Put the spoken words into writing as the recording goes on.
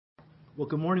Well,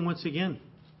 good morning once again.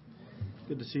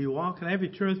 Good to see you all. Can I have you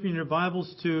turn with me in your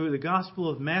Bibles to the Gospel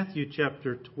of Matthew,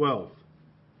 chapter 12.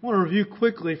 I want to review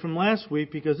quickly from last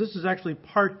week because this is actually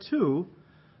part 2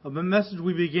 of a message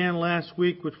we began last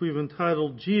week, which we've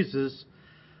entitled Jesus,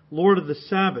 Lord of the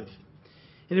Sabbath.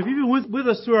 And if you've been with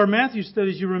us through our Matthew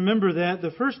studies, you remember that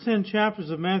the first 10 chapters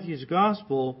of Matthew's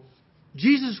Gospel,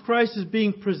 Jesus Christ is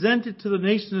being presented to the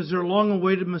nation as their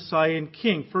long-awaited Messiah and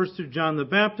King, first through John the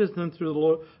Baptist, then through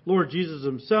the Lord Jesus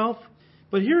himself.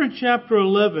 But here in chapter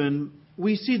 11,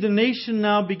 we see the nation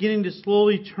now beginning to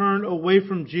slowly turn away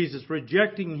from Jesus,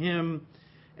 rejecting him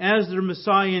as their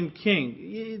Messiah and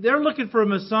King. They're looking for a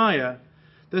Messiah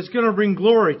that's going to bring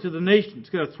glory to the nation. It's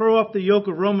going to throw up the yoke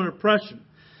of Roman oppression.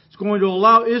 It's going to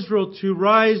allow Israel to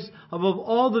rise above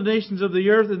all the nations of the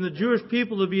earth and the Jewish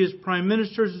people to be his prime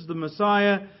ministers as the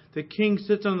Messiah. The king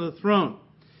sits on the throne.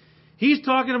 He's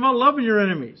talking about loving your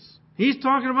enemies. He's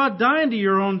talking about dying to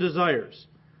your own desires.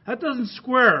 That doesn't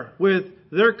square with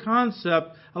their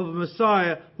concept of a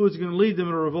Messiah who is going to lead them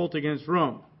in a revolt against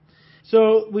Rome.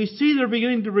 So we see they're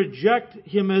beginning to reject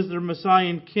him as their Messiah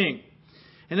and King.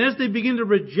 And as they begin to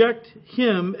reject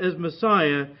him as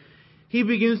Messiah, he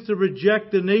begins to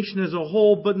reject the nation as a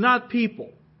whole, but not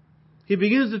people. He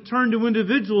begins to turn to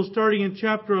individuals starting in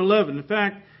chapter 11. In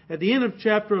fact, at the end of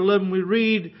chapter 11, we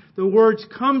read the words,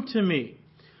 "Come to me,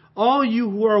 all you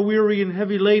who are weary and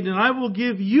heavy laden, and I will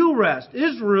give you rest."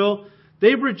 Israel,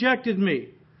 they've rejected me.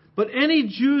 But any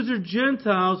Jews or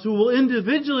Gentiles who will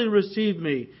individually receive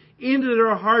me into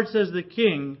their hearts as the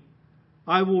King,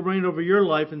 I will reign over your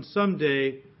life, and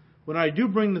someday, when I do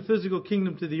bring the physical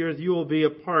kingdom to the earth, you will be a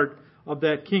part of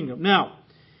that kingdom. Now,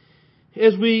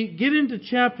 as we get into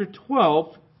chapter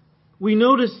 12, we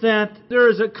notice that there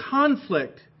is a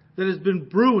conflict that has been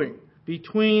brewing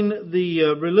between the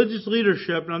religious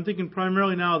leadership, and I'm thinking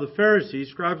primarily now of the Pharisees,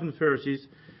 scribes and Pharisees,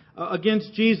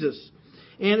 against Jesus.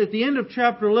 And at the end of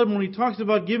chapter 11, when he talks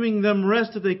about giving them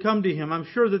rest if they come to him, I'm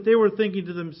sure that they were thinking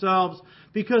to themselves,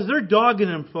 because they're dogging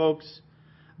him, folks.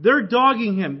 They're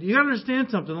dogging him. You got to understand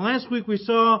something. Last week we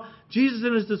saw Jesus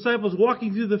and his disciples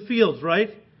walking through the fields, right?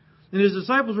 And his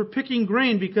disciples were picking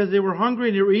grain because they were hungry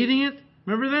and they were eating it.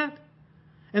 Remember that?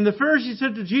 And the Pharisees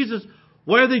said to Jesus,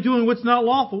 "Why are they doing what's not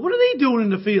lawful?" What are they doing in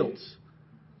the fields?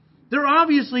 They're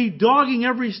obviously dogging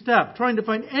every step, trying to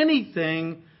find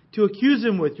anything to accuse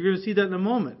him with. You're going to see that in a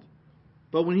moment.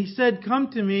 But when he said, "Come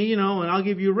to me, and I'll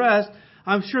give you rest,"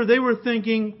 I'm sure they were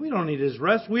thinking, we don't need his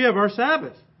rest. We have our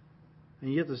Sabbath.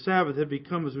 And yet the Sabbath had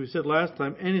become, as we said last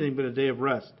time, anything but a day of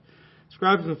rest.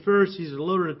 Scribes and Pharisees had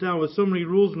loaded it down with so many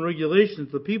rules and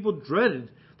regulations, the people dreaded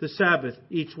the Sabbath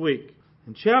each week.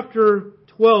 And chapter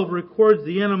 12 records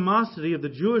the animosity of the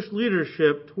Jewish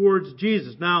leadership towards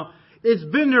Jesus. Now, it's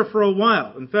been there for a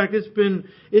while. In fact, it's been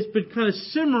kind of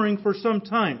simmering for some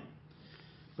time.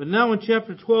 But now in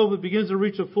chapter 12, it begins to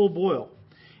reach a full boil.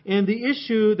 And the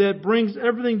issue that brings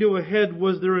everything to a head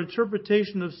was their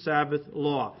interpretation of Sabbath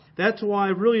law. That's why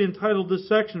I really entitled this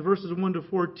section, verses 1 to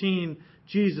 14,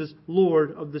 Jesus,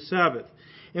 Lord of the Sabbath.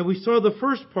 And we saw the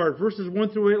first part, verses 1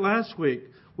 through 8 last week,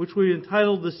 which we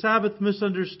entitled The Sabbath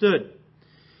Misunderstood.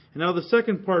 And now the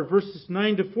second part, verses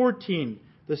 9 to 14,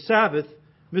 The Sabbath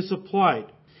Misapplied.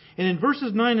 And in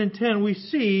verses 9 and 10, we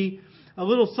see a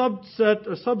little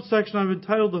subsection I've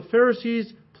entitled The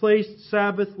Pharisees Placed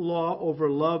Sabbath Law Over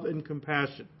Love and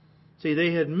Compassion. See,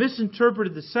 they had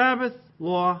misinterpreted the Sabbath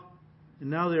law,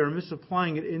 and now they are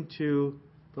misapplying it into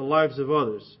the lives of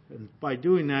others. And by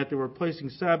doing that, they were placing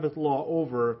Sabbath law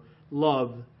over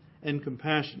love and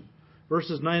compassion.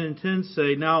 Verses 9 and 10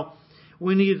 say, "Now,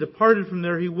 when he had departed from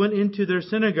there, he went into their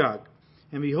synagogue.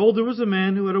 And behold, there was a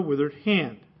man who had a withered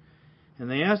hand. And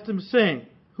they asked him, saying,"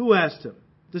 who asked him?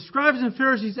 The scribes and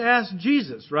Pharisees asked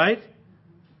Jesus, right?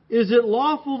 "Is it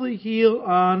lawful to heal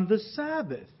on the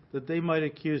Sabbath?" That they might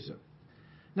accuse him.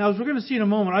 Now, as we're going to see in a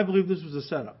moment, I believe this was a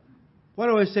setup. Why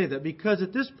do I say that? Because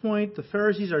at this point, the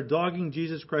Pharisees are dogging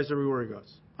Jesus Christ everywhere he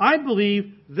goes. I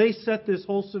believe they set this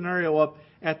whole scenario up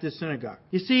at this synagogue.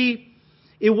 You see,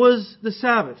 it was the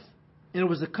Sabbath. And it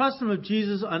was the custom of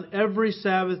Jesus on every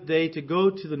Sabbath day to go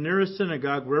to the nearest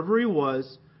synagogue, wherever he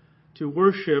was, to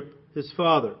worship his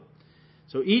Father.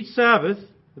 So each Sabbath,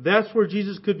 that's where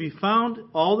Jesus could be found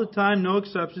all the time, no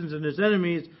exceptions, and his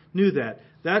enemies knew that.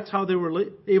 That's how they were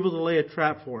able to lay a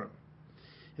trap for him.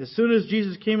 As soon as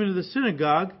Jesus came into the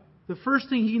synagogue, the first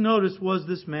thing he noticed was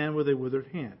this man with a withered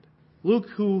hand. Luke,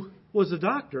 who was a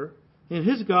doctor, in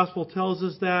his gospel tells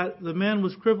us that the man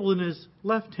was crippled in his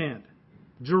left hand.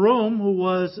 Jerome, who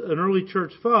was an early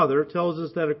church father, tells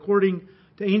us that according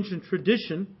to ancient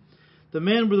tradition, the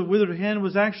man with a withered hand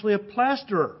was actually a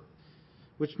plasterer,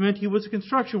 which meant he was a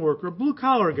construction worker, a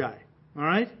blue-collar guy. All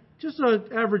right? Just an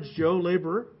average Joe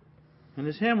laborer. And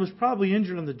his hand was probably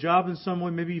injured on the job in some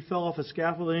way. Maybe he fell off a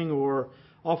scaffolding or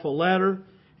off a ladder.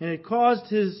 And it caused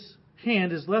his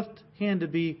left hand, to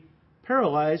be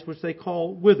paralyzed, which they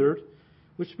call withered,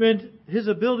 which meant his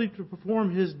ability to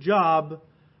perform his job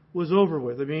was over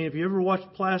with. I mean, if you ever watch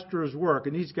plasterers work,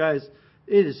 and these guys,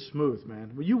 it is smooth,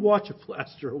 man. When you watch a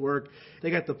plasterer work,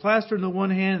 they got the plaster in the one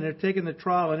hand, and they're taking the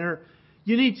trowel, and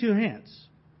you need two hands.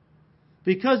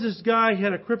 Because this guy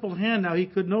had a crippled hand now, he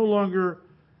could no longer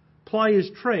ply his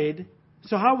trade.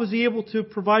 So how was he able to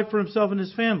provide for himself and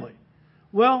his family?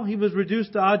 Well, he was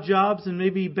reduced to odd jobs and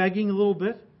maybe begging a little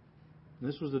bit. And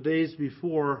this was the days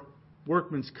before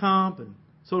workman's comp and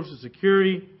Social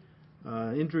Security,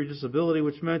 injury disability,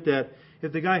 which meant that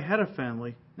if the guy had a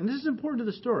family, and this is important to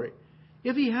the story,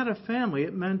 if he had a family,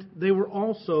 it meant they were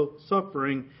also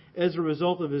suffering as a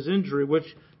result of his injury, which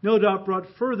no doubt brought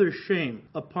further shame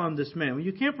upon this man. When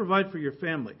you can't provide for your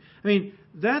family, I mean,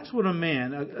 that's what a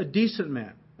man, a decent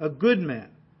man, a good man,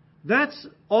 that's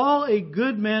all a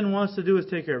good man wants to do, is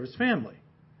take care of his family.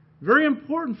 Very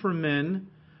important for men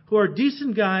who are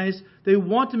decent guys. They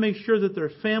want to make sure that their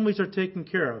families are taken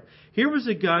care of. Here was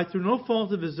a guy, through no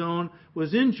fault of his own,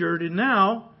 was injured, and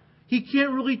now he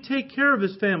can't really take care of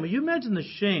his family. You imagine the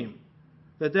shame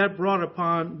that brought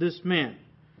upon this man.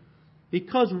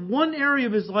 Because one area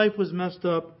of his life was messed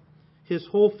up, his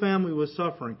whole family was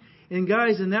suffering. And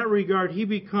guys, in that regard, he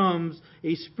becomes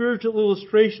a spiritual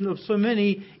illustration of so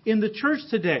many in the church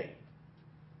today.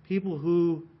 People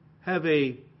who have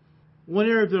one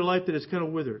area of their life that is kind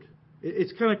of withered.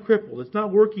 It's kind of crippled. It's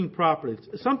not working properly.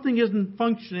 Something isn't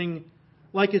functioning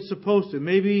like it's supposed to.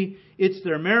 Maybe it's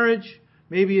their marriage.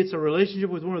 Maybe it's a relationship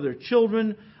with one of their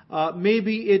children.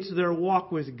 Maybe it's their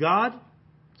walk with God.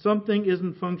 Something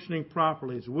isn't functioning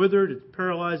properly. It's withered, it's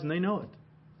paralyzed, and they know it.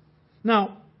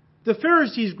 Now, the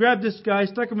Pharisees grabbed this guy,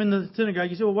 stuck him in the synagogue.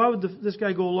 You say, well, why would this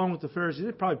guy go along with the Pharisees?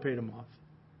 They probably paid him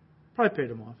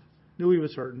off. Knew he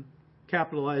was hurting.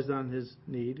 Capitalized on his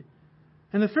need.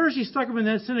 And the Pharisees stuck him in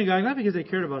that synagogue, not because they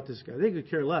cared about this guy. They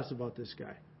could care less about this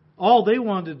guy. All they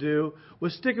wanted to do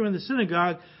was stick him in the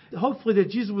synagogue, hopefully that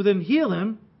Jesus would then heal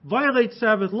him, violate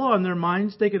Sabbath law in their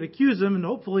minds. They could accuse him and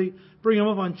hopefully bring him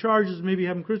up on charges and maybe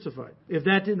have him crucified. If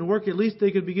that didn't work, at least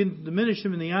they could begin to diminish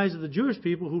him in the eyes of the Jewish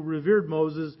people who revered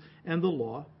Moses and the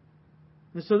law.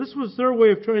 And so this was their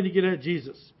way of trying to get at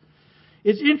Jesus.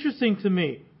 It's interesting to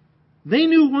me. They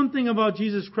knew one thing about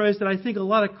Jesus Christ that I think a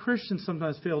lot of Christians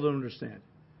sometimes fail to understand.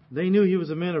 They knew he was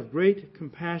a man of great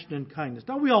compassion and kindness.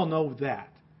 Now, we all know that.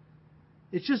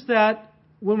 It's just that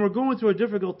when we're going through a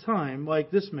difficult time,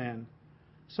 like this man,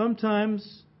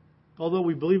 sometimes, although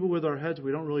we believe it with our heads,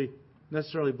 we don't really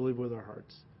necessarily believe it with our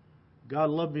hearts. God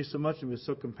loved me so much and was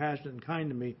so compassionate and kind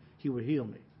to me, he would heal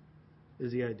me,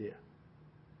 is the idea.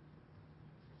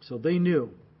 So they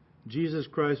knew Jesus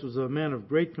Christ was a man of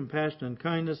great compassion and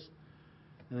kindness,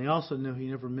 and they also knew he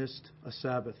never missed a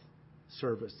Sabbath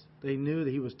service. They knew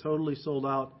that he was totally sold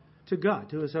out to God,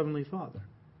 to his Heavenly Father.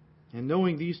 And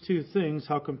knowing these two things,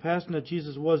 how compassionate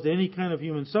Jesus was to any kind of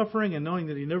human suffering, and knowing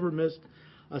that he never missed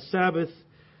a Sabbath,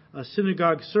 a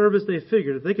synagogue service, they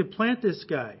figured if they could plant this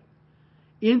guy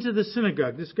into the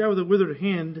synagogue, this guy with a withered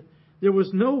hand, there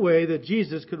was no way that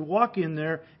Jesus could walk in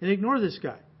there and ignore this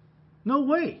guy. No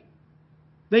way.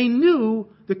 They knew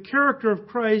the character of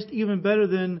Christ even better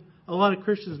than a lot of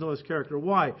Christians know his character.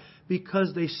 Why?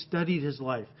 Because they studied his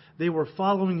life. They were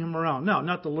following him around. Now,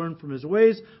 not to learn from his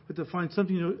ways, but to find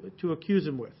something to accuse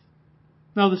him with.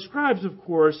 Now, the scribes, of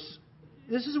course,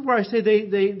 this is where I say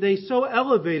they so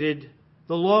elevated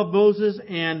the law of Moses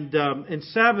and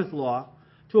Sabbath law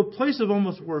to a place of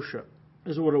almost worship,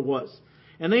 is what it was.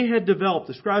 And they had developed,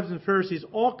 the scribes and Pharisees,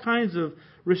 all kinds of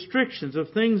restrictions of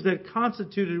things that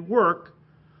constituted work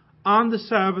on the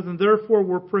Sabbath and therefore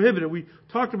were prohibited. We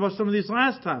talked about some of these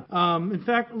last time. In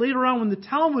fact, later on when the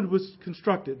Talmud was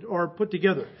constructed or put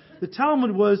together, the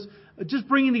Talmud was just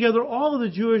bringing together all of the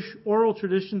Jewish oral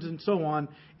traditions and so on.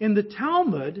 In the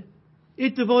Talmud,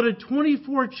 it devoted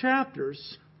 24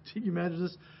 chapters. Can you imagine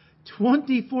this?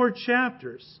 24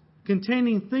 chapters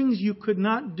containing things you could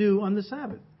not do on the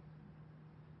Sabbath.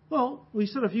 Well, we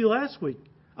said a few last week.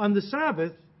 On the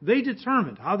Sabbath, they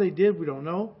determined. How they did, we don't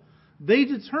know. They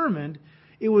determined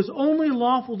it was only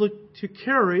lawful to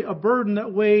carry a burden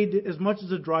that weighed as much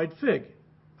as a dried fig.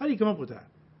 How do you come up with that?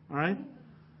 All right?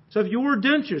 So if you wore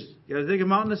dentures, you had to take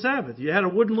them out on the Sabbath. You had a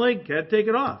wooden leg, you had to take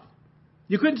it off.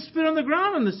 You couldn't spit on the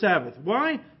ground on the Sabbath.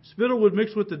 Why? Spittle would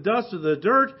mix with the dust or the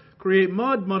dirt, create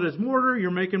mud. Mud is mortar.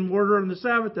 You're making mortar on the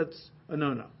Sabbath. That's a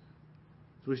no-no.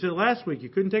 So we said last week you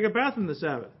couldn't take a bath on the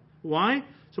Sabbath. Why?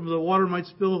 Some of the water might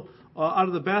spill out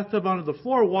of the bathtub onto the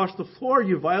floor, wash the floor,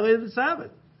 you violated the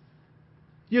Sabbath.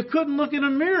 You couldn't look in a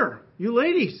mirror, you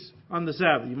ladies, on the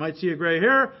Sabbath. You might see a gray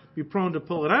hair, be prone to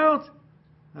pull it out.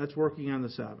 That's working on the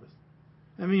Sabbath.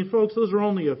 I mean, folks, those are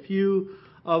only a few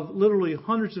of literally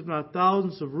hundreds, if not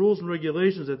thousands, of rules and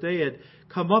regulations that they had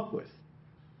come up with.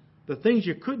 The things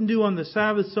you couldn't do on the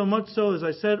Sabbath, so much so, as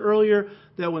I said earlier,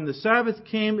 that when the Sabbath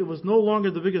came, it was no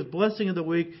longer the biggest blessing of the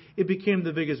week. It became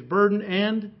the biggest burden,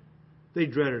 and they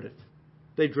dreaded it.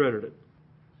 They dreaded it.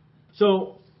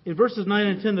 So, in verses 9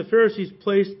 and 10, the Pharisees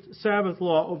placed Sabbath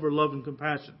law over love and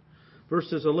compassion.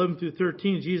 Verses 11 through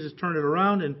 13, Jesus turned it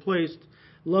around and placed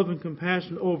love and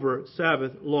compassion over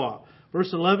Sabbath law.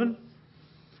 Verse 11,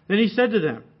 then he said to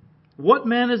them, what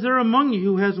man is there among you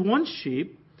who has one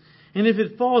sheep, and if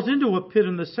it falls into a pit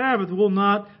on the Sabbath, will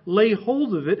not lay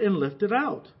hold of it and lift it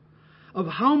out? Of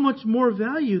how much more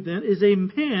value then is a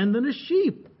man than a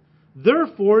sheep?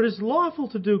 Therefore it is lawful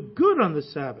to do good on the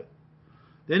Sabbath.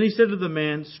 Then he said to the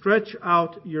man, stretch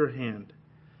out your hand.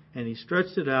 And he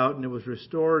stretched it out, and it was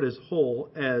restored as whole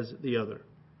as the other.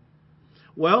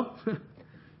 Well,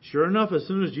 sure enough, as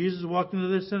soon as Jesus walked into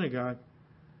this synagogue,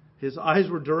 his eyes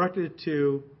were directed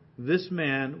to this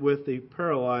man with the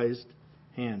paralyzed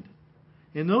hand.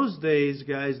 In those days,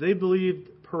 guys, they believed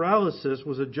paralysis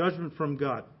was a judgment from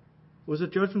God. It was a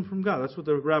judgment from God. That's what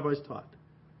the rabbis taught.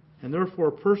 And therefore,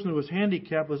 a person who was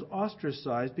handicapped was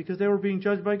ostracized because they were being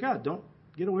judged by God. Don't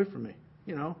get away from me.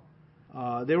 You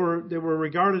know, they were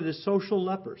regarded as social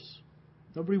lepers.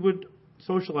 Nobody would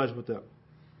socialize with them.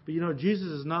 But you know, Jesus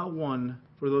is not one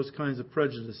for those kinds of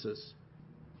prejudices.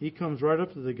 He comes right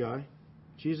up to the guy.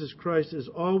 Jesus Christ is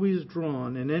always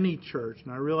drawn in any church,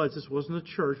 and I realize this wasn't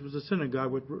a church, it was a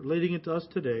synagogue, relating it to us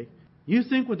today. You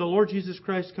think when the Lord Jesus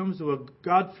Christ comes to a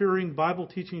God-fearing,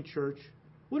 Bible-teaching church,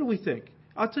 what do we think?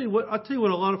 I'll tell you what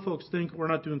a lot of folks think we're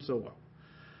not doing so well.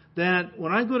 That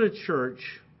when I go to church,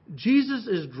 Jesus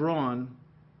is drawn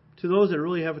to those that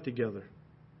really have it together.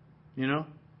 You know?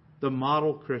 The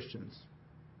model Christians.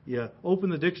 Yeah, open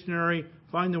the dictionary,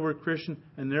 find the word Christian,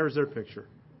 and there's their picture.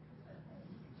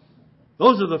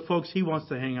 Those are the folks he wants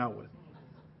to hang out with.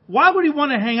 Why would he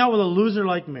want to hang out with a loser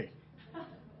like me?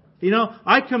 You know,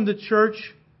 I come to church,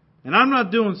 and I'm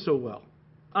not doing so well.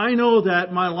 I know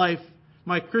that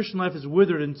my Christian life is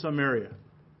withered in some area.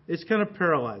 It's kind of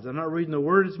paralyzed. I'm not reading the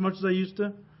Word as much as I used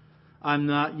to. I'm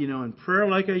not, in prayer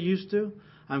like I used to.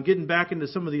 I'm getting back into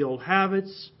some of the old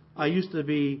habits I used to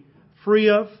be free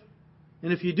of.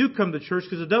 And if you do come to church,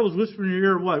 because the devil's whispering in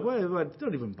your ear, what?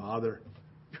 Don't even bother.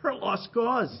 You're a lost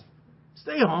cause.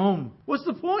 Stay home. What's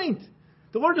the point?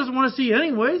 The Lord doesn't want to see you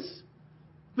anyways.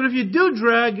 But if you do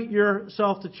drag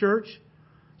yourself to church,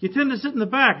 you tend to sit in the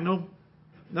back. No,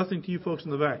 nothing to you folks in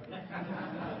the back.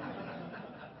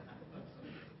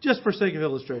 Just for sake of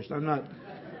illustration. I'm not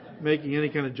making any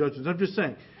kind of judgments. I'm just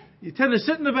saying. You tend to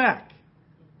sit in the back.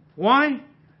 Why?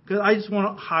 Because I just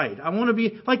want to hide. I want to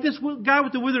be like this guy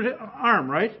with the withered arm,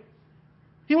 right?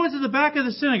 He went to the back of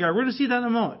the synagogue. We're going to see that in a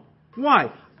moment.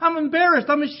 Why? I'm embarrassed.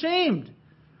 I'm ashamed.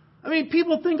 I mean,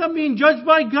 people think I'm being judged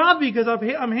by God because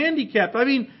I'm handicapped. I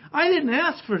mean, I didn't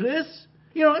ask for this.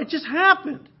 It just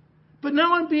happened. But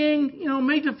now I'm being,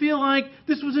 made to feel like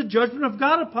this was a judgment of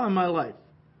God upon my life.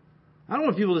 I don't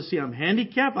want people to see I'm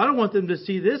handicapped. I don't want them to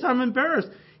see this. I'm embarrassed.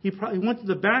 He probably went to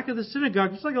the back of the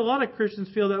synagogue, just like a lot of Christians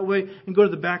feel that way, and go to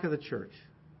the back of the church.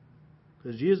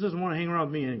 Because Jesus doesn't want to hang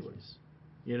around with me anyways.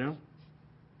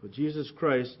 But Jesus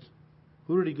Christ,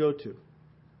 who did he go to?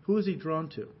 Who is he drawn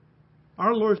to?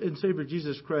 Our Lord and Savior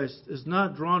Jesus Christ is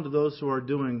not drawn to those who are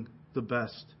doing the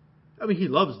best. I mean, he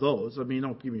loves those. I mean,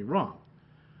 don't get me wrong.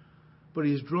 But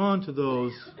he's drawn to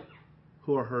those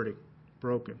who are hurting,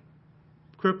 broken,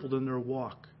 crippled in their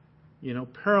walk,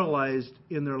 paralyzed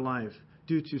in their life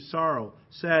due to sorrow,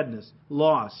 sadness,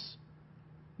 loss.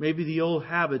 Maybe the old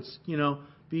habits,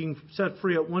 being set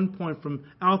free at one point from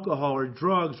alcohol or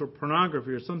drugs or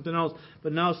pornography or something else,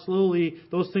 but now slowly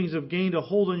those things have gained a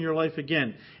hold on your life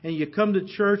again. And you come to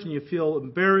church and you feel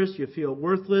embarrassed, you feel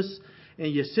worthless,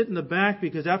 and you sit in the back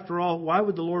because after all, why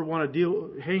would the Lord want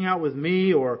to hang out with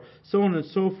me or so on and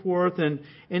so forth? And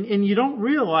you don't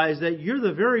realize that you're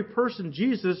the very person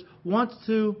Jesus wants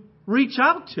to reach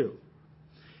out to.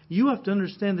 You have to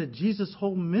understand that Jesus'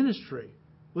 whole ministry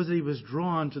was that he was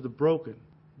drawn to the broken,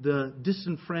 the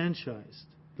disenfranchised,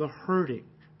 the hurting,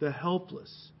 the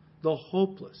helpless, the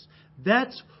hopeless.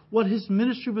 That's what his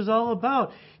ministry was all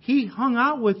about. He hung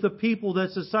out with the people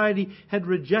that society had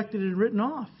rejected and written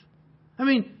off. I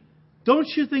mean, don't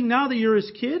you think now that you're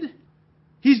his kid,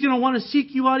 he's going to want to seek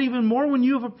you out even more when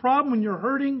you have a problem, when you're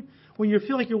hurting, when you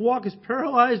feel like your walk is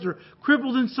paralyzed or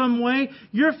crippled in some way,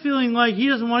 you're feeling like He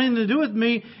doesn't want anything to do with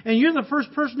me, and you're the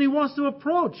first person He wants to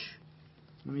approach.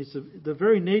 I mean, it's the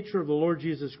very nature of the Lord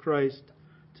Jesus Christ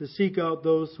to seek out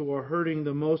those who are hurting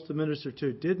the most to minister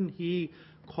to. Didn't He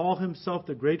call Himself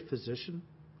the great physician?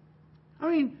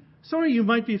 I mean, some of you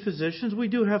might be physicians. We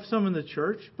do have some in the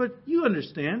church, but you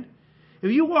understand.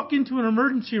 If you walk into an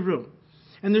emergency room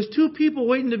and there's two people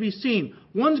waiting to be seen,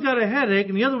 one's got a headache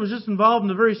and the other was just involved in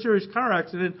a very serious car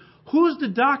accident, who's the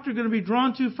doctor going to be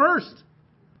drawn to first?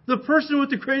 The person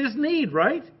with the greatest need,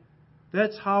 right?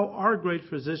 That's how our great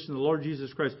physician, the Lord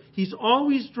Jesus Christ, He's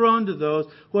always drawn to those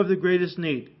who have the greatest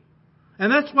need.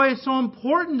 And that's why it's so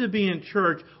important to be in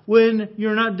church when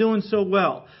you're not doing so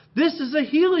well. This is a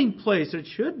healing place. It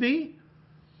should be.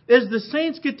 As the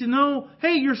saints get to know,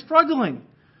 hey, you're struggling.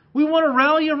 We want to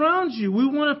rally around you. We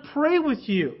want to pray with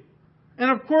you.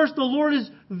 And of course, the Lord is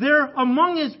there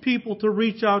among His people to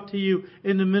reach out to you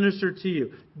and to minister to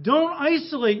you. Don't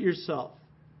isolate yourself.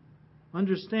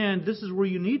 Understand, this is where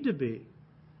you need to be.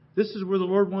 This is where the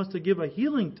Lord wants to give a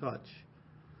healing touch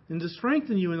and to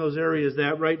strengthen you in those areas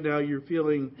that right now you're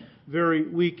feeling very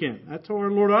weak in. That's how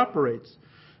our Lord operates.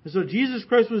 And so Jesus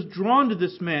Christ was drawn to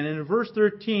this man. And in verse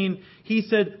 13, He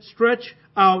said, stretch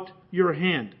out your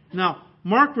hand. Now,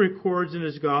 Mark records in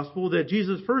his gospel that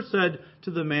Jesus first said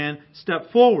to the man,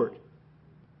 step forward.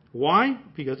 Why?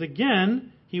 Because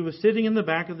again, he was sitting in the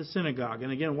back of the synagogue.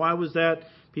 And again, why was that?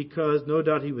 Because no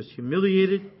doubt he was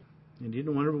humiliated and he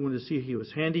didn't want everyone to see he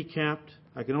was handicapped.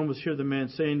 I can almost hear the man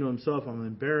saying to himself, I'm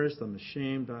embarrassed, I'm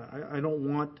ashamed, I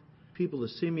don't want people to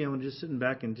see me, I'm just sitting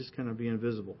back and just kind of be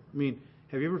invisible. I mean,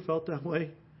 have you ever felt that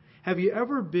way? Have you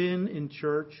ever been in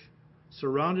church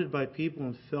surrounded by people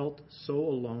and felt so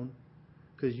alone?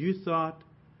 Because you thought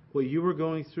what you were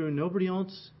going through, nobody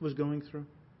else was going through?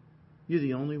 You're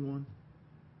the only one?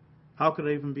 How could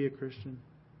I even be a Christian?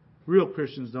 Real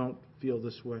Christians don't feel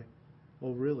this way.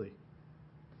 Oh, really?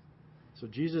 So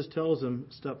Jesus tells him,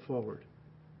 step forward.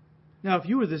 Now, if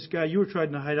you were this guy, you were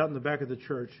trying to hide out in the back of the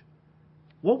church,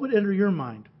 what would enter your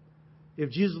mind if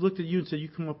Jesus looked at you and said, you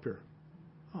come up here?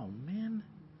 Oh, man,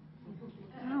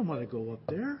 I don't want to go up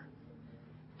there.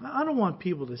 I don't want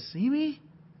people to see me.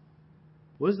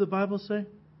 What does the Bible say?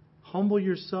 Humble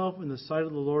yourself in the sight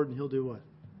of the Lord and He'll do what?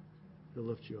 He'll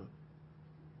lift you up.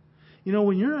 You know,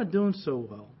 when you're not doing so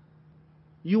well,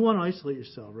 you want to isolate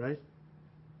yourself, right?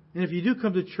 And if you do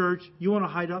come to church, you want to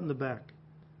hide out in the back.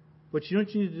 But you know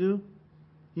what you need to do?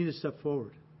 You need to step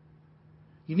forward.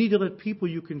 You need to let people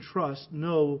you can trust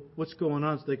know what's going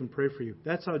on so they can pray for you.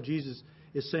 That's how Jesus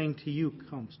is saying to you,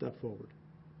 come, step forward.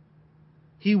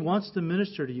 He wants to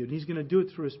minister to you, and He's going to do it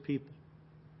through His people.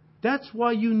 That's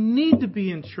why you need to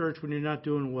be in church when you're not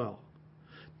doing well.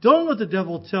 Don't let the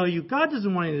devil tell you, God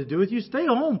doesn't want anything to do with you. Stay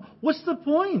home. What's the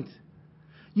point?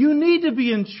 You need to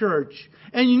be in church.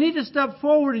 And you need to step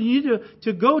forward and you need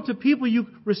to go to people you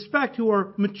respect who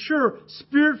are mature,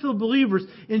 Spirit-filled believers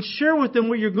and share with them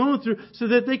what you're going through so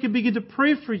that they can begin to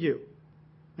pray for you.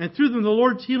 And through them, the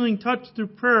Lord's healing touch through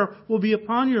prayer will be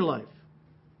upon your life.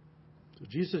 So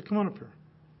Jesus said, come on up here.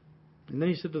 And then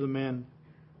He said to the man,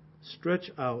 stretch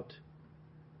out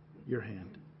your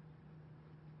hand.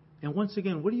 And once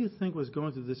again, what do you think was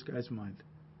going through this guy's mind?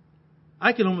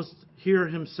 I can almost hear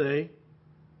him say,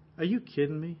 are you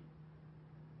kidding me?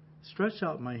 Stretch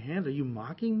out my hand. Are you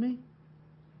mocking me?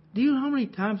 Do you know how many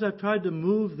times I've tried to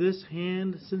move this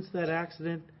hand since that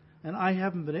accident and I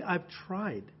haven't been able? I've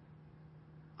tried.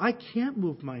 I can't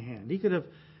move my hand. He could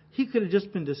have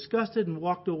just been disgusted and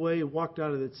walked away and walked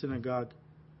out of that synagogue.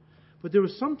 But there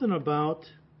was something about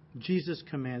Jesus'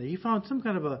 command. He found some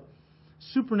kind of a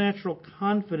supernatural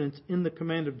confidence in the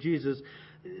command of Jesus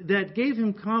that gave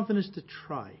him confidence to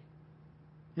try.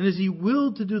 And as he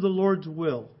willed to do the Lord's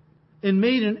will and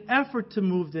made an effort to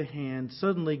move the hand,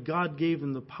 suddenly God gave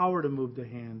him the power to move the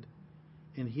hand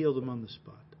and healed him on the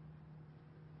spot.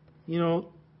 You know,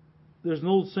 there's an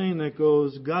old saying that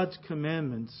goes, God's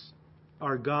commandments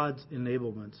are God's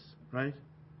enablements, right?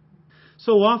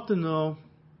 So often, though,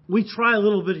 we try a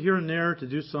little bit here and there to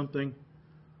do something.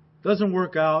 Doesn't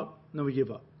work out, and then we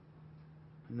give up.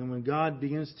 And then when God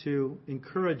begins to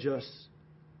encourage us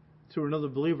through another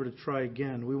believer to try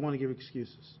again, we want to give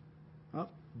excuses. Oh,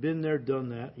 been there, done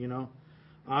that, you know.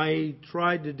 I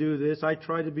tried to do this. I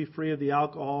tried to be free of the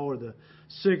alcohol or the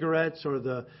cigarettes or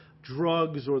the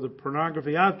drugs or the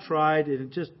pornography. I've tried,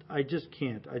 and I just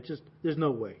can't. There's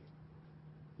no way.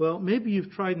 Well, maybe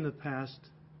you've tried in the past.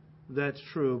 That's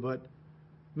true, but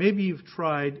maybe you've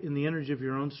tried in the energy of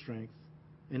your own strength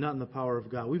and not in the power of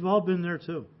God. We've all been there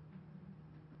too.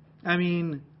 I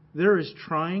mean, there is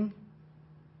trying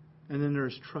and then there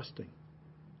is trusting.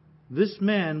 This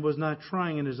man was not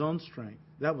trying in his own strength.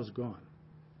 That was gone.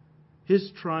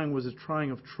 His trying was a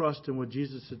trying of trust in what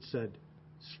Jesus had said.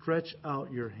 Stretch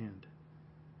out your hand.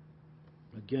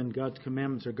 Again, God's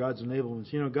commandments are God's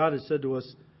enablements. You know, God has said to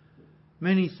us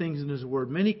many things in His Word,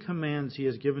 many commands He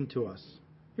has given to us.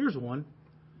 Here's one.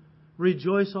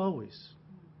 Rejoice always.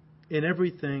 In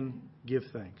everything, give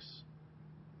thanks.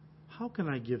 How can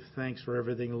I give thanks for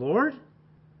everything, Lord?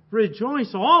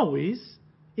 Rejoice always.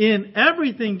 In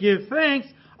everything, give thanks.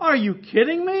 Are you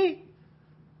kidding me?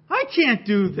 I can't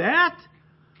do that.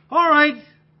 All right.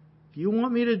 If you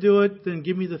want me to do it, then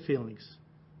give me the feelings.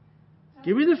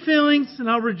 Give me the feelings and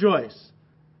I'll rejoice.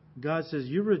 God says,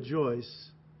 you rejoice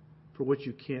for what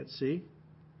you can't see.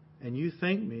 And you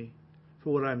thank me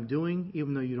for what I'm doing,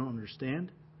 even though you don't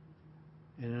understand.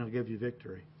 And then I'll give you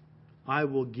victory. I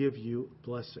will give you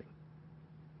blessing.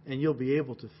 And you'll be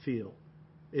able to feel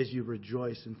as you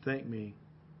rejoice and thank me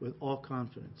with all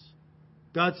confidence.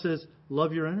 God says,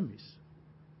 love your enemies.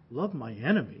 Love my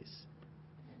enemies.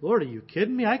 Lord, are you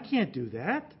kidding me? I can't do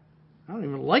that. I don't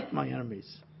even like my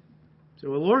enemies.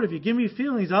 So, well, Lord, if you give me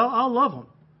feelings, I'll love them.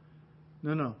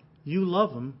 No. You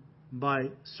love them by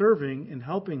serving and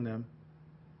helping them,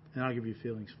 and I'll give you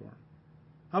feelings for them.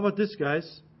 How about this,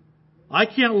 guys? I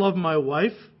can't love my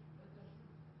wife.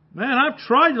 Man, I've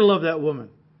tried to love that woman.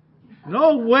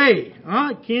 No way.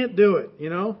 I can't do it, you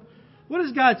know. What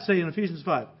does God say in Ephesians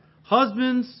 5?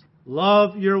 Husbands,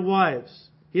 love your wives.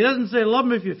 He doesn't say love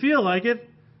them if you feel like it.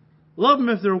 Love them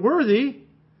if they're worthy.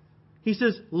 He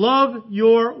says, love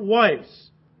your wives.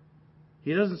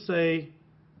 He doesn't say,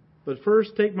 but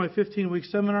first take my 15-week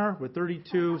seminar with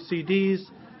 32 CDs,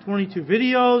 22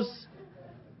 videos.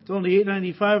 It's only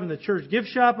 $8.95 in the church gift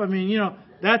shop. I mean, you know,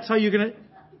 that's how you're going to...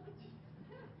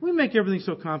 We make everything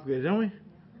so complicated, don't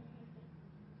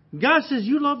we? God says,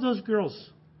 you love those girls.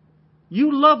 You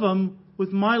love them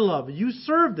with my love. You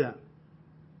serve them.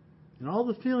 And all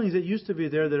the feelings that used to be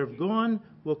there that have gone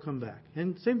will come back.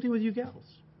 And same thing with you gals.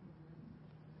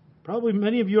 Probably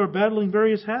many of you are battling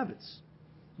various habits.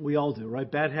 We all do, right?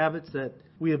 Bad habits that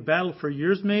we have battled for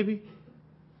years maybe.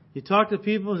 You talk to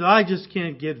people and say, I just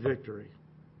can't get victory.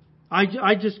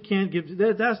 I just can't give...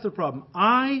 That's the problem.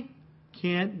 I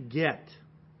can't get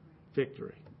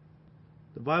victory.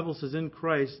 The Bible says in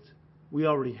Christ, we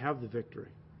already have the victory.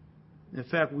 In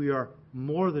fact, we are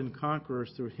more than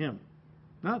conquerors through Him.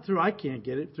 Not through I can't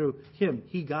get it, through Him.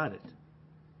 He got it.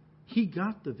 He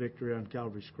got the victory on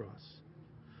Calvary's cross.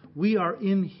 We are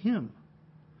in Him.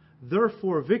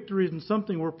 Therefore, victory isn't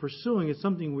something we're pursuing. It's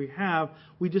something we have.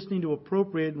 We just need to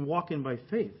appropriate and walk in by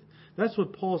faith. That's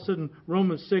what Paul said in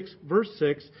Romans 6, verse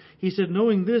 6. He said,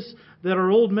 knowing this, that our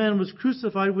old man was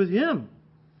crucified with Him,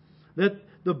 that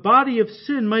the body of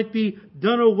sin might be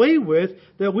done away with,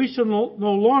 that we shall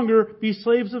no longer be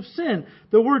slaves of sin.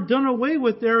 The word done away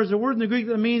with there is a word in the Greek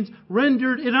that means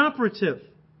rendered inoperative.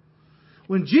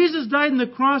 When Jesus died on the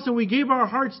cross and we gave our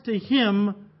hearts to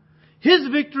Him, His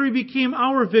victory became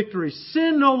our victory.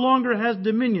 Sin no longer has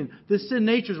dominion. The sin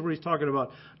nature is what He's talking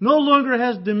about. No longer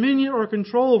has dominion or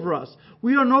control over us.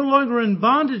 We are no longer in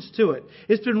bondage to it.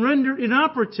 It's been rendered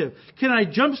inoperative. Can I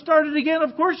jumpstart it again?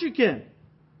 Of course you can.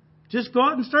 Just go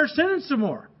out and start sinning some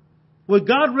more. With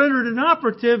God rendered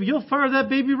inoperative, you'll fire that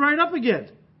baby right up again.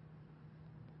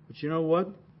 But you know what?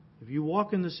 If you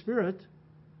walk in the Spirit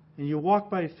and you walk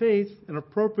by faith and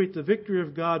appropriate the victory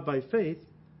of God by faith,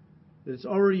 that it's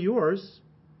already yours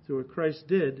through what Christ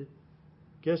did,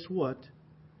 guess what?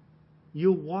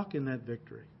 You'll walk in that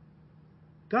victory.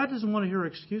 God doesn't want to hear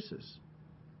excuses.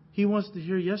 He wants to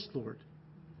hear, yes, Lord,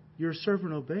 your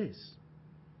servant obeys,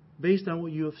 based on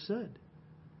what you have said.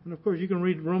 And of course, you can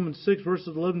read Romans 6,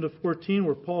 verses 11 to 14,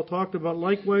 where Paul talked about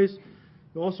likewise,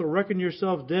 you also reckon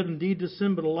yourselves dead indeed to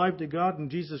sin, but alive to God in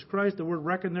Jesus Christ. The word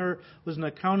reckon there was an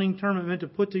accounting term. It meant to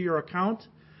put to your account.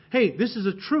 Hey, this is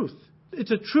a truth. It's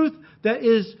a truth that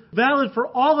is valid for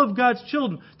all of God's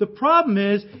children. The problem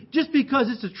is, just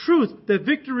because it's a truth that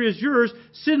victory is yours,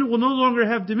 sin will no longer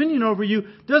have dominion over you,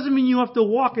 doesn't mean you have to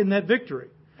walk in that victory.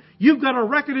 You've got to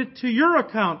reckon it to your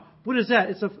account. What is that?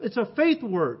 It's a faith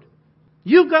word.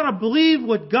 You've got to believe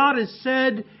what God has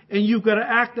said, and you've got to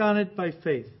act on it by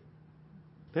faith.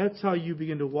 That's how you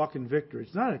begin to walk in victory.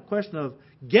 It's not a question of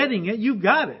getting it. You've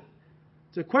got it.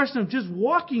 It's a question of just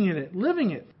walking in it,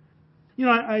 living it. You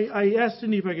know, I asked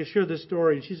Cindy if I could share this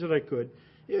story, and she said I could.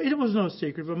 It was no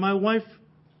secret, but my wife,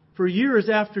 for years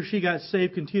after she got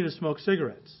saved, continued to smoke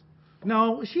cigarettes.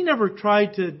 Now, she never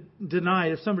tried to deny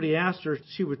it. If somebody asked her,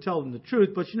 she would tell them the truth,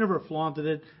 but she never flaunted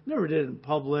it, never did it in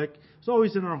public. It was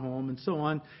always in our home and so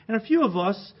on. And a few of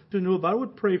us who knew about it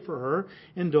would pray for her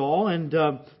and all. And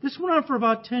this went on for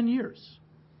about 10 years.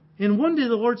 And one day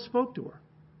the Lord spoke to her.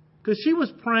 Because she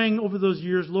was praying over those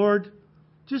years, Lord,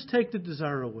 just take the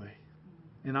desire away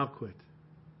and I'll quit.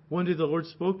 One day the Lord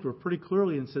spoke to her pretty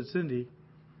clearly and said, Cindy,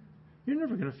 you're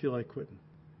never going to feel like quitting.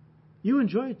 You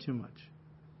enjoy it too much.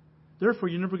 Therefore,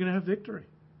 you're never going to have victory.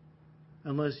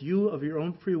 Unless you, of your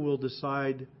own free will,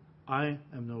 decide, I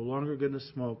am no longer going to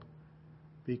smoke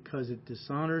because it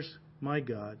dishonors my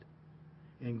God.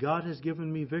 And God has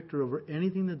given me victory over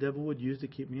anything the devil would use to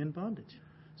keep me in bondage.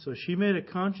 So she made a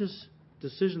conscious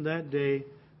decision that day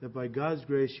that by God's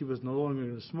grace she was no longer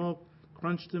going to smoke,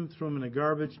 crunched them, threw them in the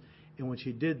garbage. And when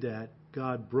she did that,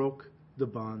 God broke the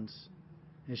bonds.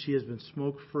 And she has been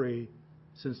smoke-free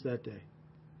since that day.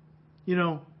 You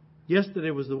know,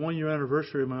 yesterday was the 1-year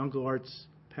anniversary of my Uncle Art's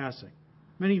passing.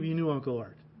 Many of you knew Uncle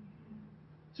Art.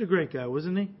 He's a great guy,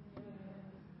 wasn't he?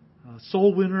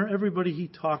 Soul winner. Everybody he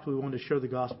talked to, we wanted to share the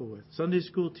gospel with. Sunday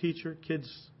school teacher.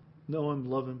 Kids know him,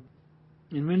 love him.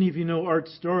 And many of you know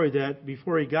Art's story that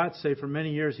before he got saved, for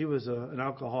many years he was an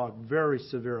alcoholic, very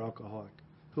severe alcoholic,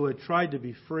 who had tried to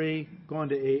be free, gone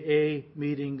to AA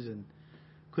meetings, and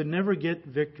could never get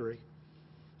victory.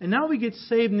 And now he gets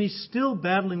saved and he's still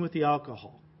battling with the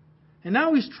alcohol. And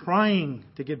now he's trying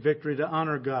to get victory to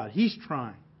honor God. He's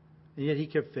trying. And yet he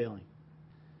kept failing.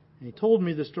 And he told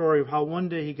me the story of how one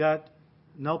day he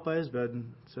knelt by his bed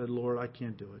and said, Lord, I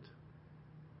can't do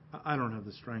it. I don't have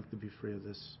the strength to be free of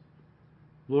this.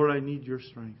 Lord, I need your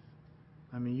strength.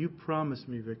 I mean, you promised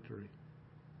me victory.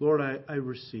 Lord, I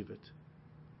receive it.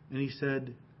 And he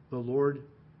said, the Lord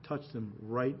touched him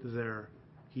right there.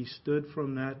 He stood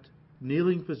from that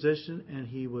kneeling position and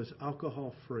he was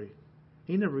alcohol free.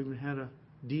 He never even had a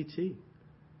DT.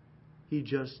 He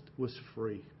just was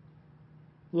free.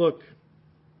 Look,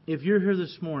 if you're here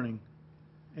this morning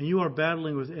and you are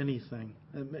battling with anything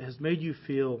that has made you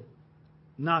feel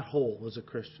not whole as a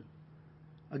Christian,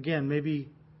 again, maybe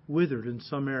withered in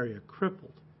some area,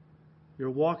 crippled, your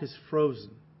walk is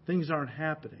frozen, things aren't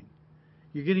happening,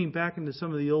 you're getting back into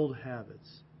some of the old habits,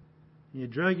 and you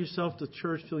drag yourself to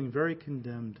church feeling very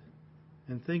condemned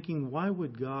and thinking, why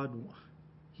would God,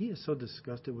 He is so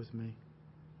disgusted with me.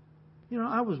 You know,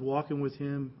 I was walking with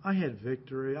Him. I had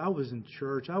victory. I was in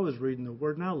church. I was reading the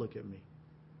Word. Now look at me.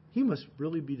 He must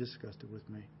really be disgusted with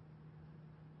me.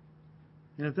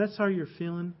 And if that's how you're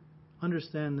feeling,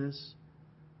 understand this.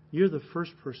 You're the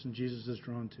first person Jesus is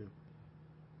drawn to.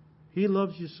 He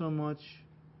loves you so much.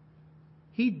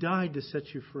 He died to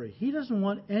set you free. He doesn't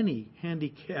want any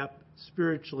handicap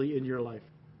spiritually in your life.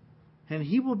 And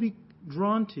He will be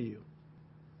drawn to you.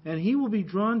 And He will be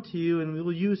drawn to you and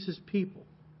will use His people.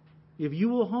 If you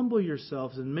will humble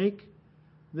yourselves and make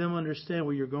them understand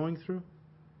what you're going through,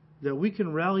 that we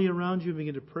can rally around you and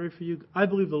begin to pray for you, I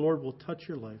believe the Lord will touch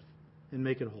your life and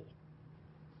make it whole.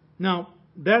 Now,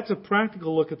 that's a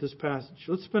practical look at this passage.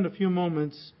 Let's spend a few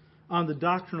moments on the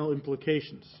doctrinal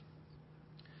implications.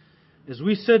 As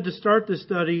we said to start this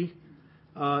study,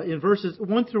 in verses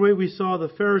 1 through 8, we saw the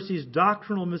Pharisees'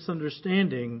 doctrinal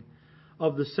misunderstanding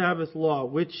of the Sabbath law,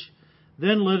 which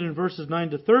then led in verses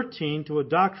 9 to 13 to a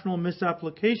doctrinal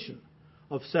misapplication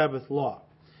of Sabbath law.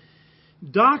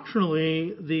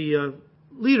 Doctrinally, the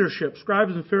leadership,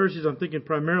 scribes and Pharisees, I'm thinking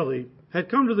primarily,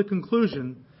 had come to the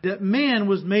conclusion that man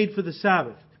was made for the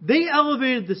Sabbath. They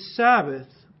elevated the Sabbath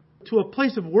to a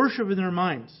place of worship in their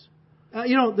minds.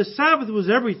 The Sabbath was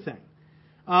everything.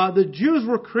 The Jews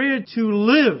were created to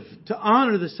live, to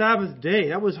honor the Sabbath day.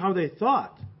 That was how they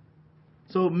thought.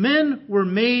 So men were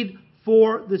made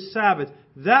for the Sabbath.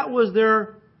 That was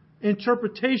their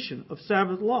interpretation of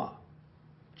Sabbath law.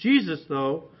 Jesus,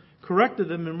 though, corrected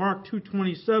them in Mark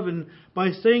 2:27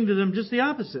 by saying to them just the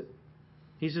opposite.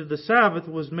 He said the Sabbath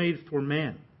was made for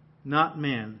man, not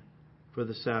man for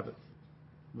the Sabbath.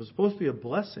 It was supposed to be a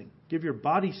blessing. Give your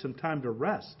body some time to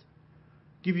rest.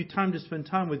 Give you time to spend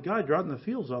time with God. You're out in the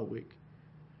fields all week.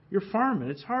 You're farming.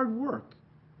 It's hard work.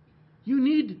 You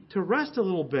need to rest a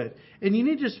little bit. And you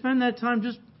need to spend that time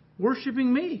just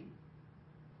worshiping me.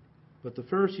 But the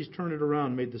Pharisees turned it around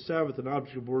and made the Sabbath an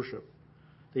object of worship.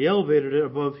 They elevated it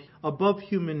above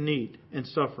human need and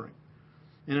suffering.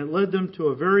 And it led them to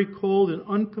a very cold and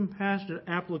uncompassionate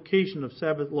application of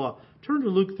Sabbath law. Turn to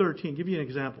Luke 13. I'll give you an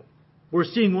example. We're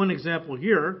seeing one example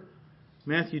here.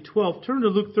 Matthew 12. Turn to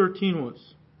Luke 13 once.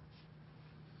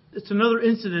 It's another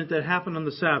incident that happened on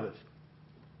the Sabbath.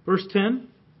 Verse 10,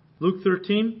 Luke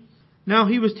 13. Now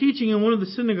he was teaching in one of the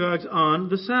synagogues on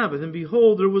the Sabbath, and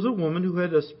behold, there was a woman who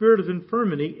had a spirit of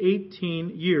infirmity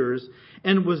 18 years,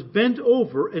 and was bent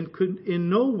over and could in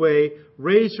no way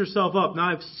raise herself up. Now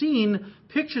I've seen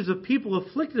pictures of people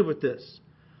afflicted with this.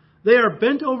 They are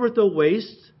bent over at the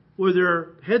waist, where their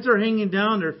heads are hanging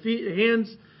down, their feet,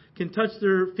 hands can touch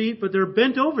their feet, but they're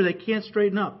bent over. They can't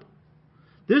straighten up.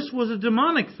 This was a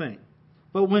demonic thing.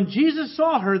 But when Jesus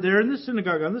saw her there in the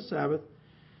synagogue on the Sabbath,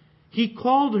 He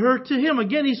called her to Him.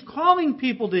 Again, He's calling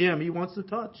people to Him. He wants to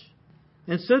touch.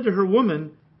 And said to her,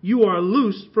 "Woman, you are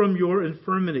loosed from your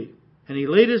infirmity." And He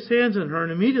laid His hands on her,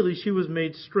 and immediately she was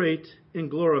made straight and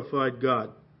glorified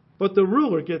God. But the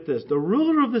ruler, get this, the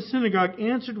ruler of the synagogue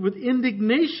answered with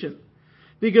indignation,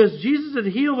 because Jesus had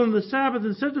healed on the Sabbath,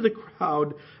 and said to the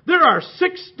crowd, "There are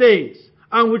 6 days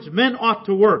on which men ought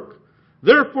to work.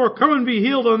 Therefore come and be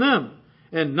healed on them,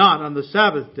 and not on the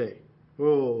Sabbath day."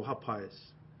 Oh, how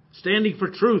pious. Standing for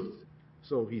truth,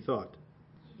 so he thought.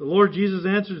 The Lord Jesus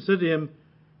answered and said to him,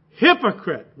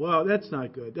 "Hypocrite." Well, that's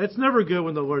not good. That's never good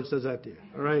when the Lord says that to you.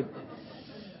 All right?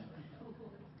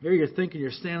 Here you're thinking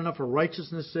you're standing up for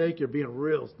righteousness' sake. You're being a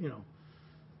real,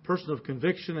 person of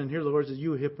conviction. And here the Lord says,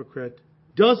 "You hypocrite.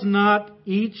 Does not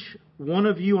each one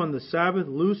of you on the Sabbath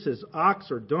loose his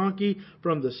ox or donkey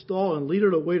from the stall and lead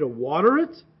it away to water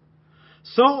it?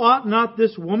 So ought not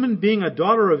this woman, being a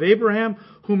daughter of Abraham,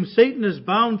 whom Satan has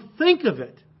bound, think of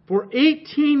it, for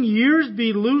 18 years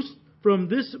be loosed from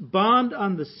this bond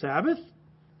on the Sabbath?"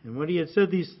 And when he had said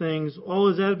these things, all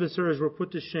his adversaries were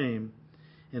put to shame,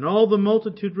 and all the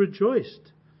multitude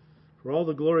rejoiced for all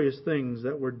the glorious things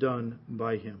that were done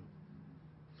by him.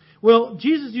 Well,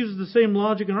 Jesus uses the same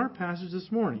logic in our passage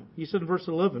this morning. He said in verse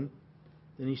 11,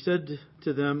 "Then he said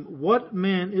to them, What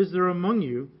man is there among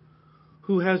you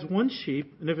who has one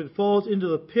sheep, and if it falls into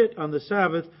the pit on the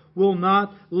Sabbath, will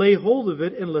not lay hold of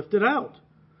it and lift it out?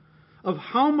 Of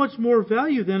how much more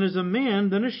value then is a man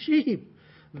than a sheep?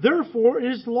 Therefore it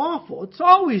is lawful." It's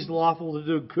always lawful to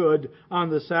do good on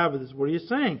the Sabbath, is what he's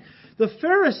saying. The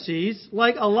Pharisees,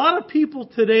 like a lot of people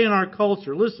today in our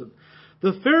culture, listen,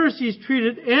 the Pharisees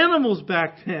treated animals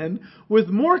back then with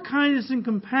more kindness and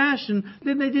compassion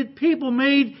than they did people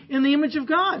made in the image of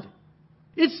God.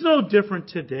 It's no different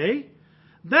today.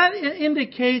 That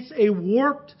indicates a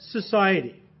warped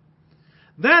society.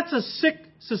 That's a sick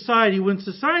society. When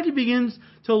society begins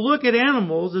to look at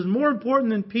animals as more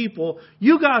important than people,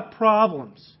 you got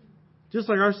problems. Just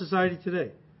like our society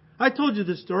today. I told you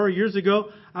this story years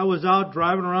ago. I was out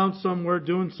driving around somewhere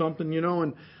doing something,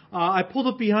 and I pulled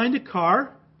up behind a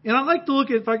car. And I like to look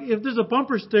at, if there's a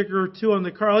bumper sticker or two on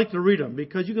the car, I like to read them,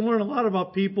 because you can learn a lot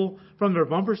about people from their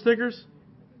bumper stickers.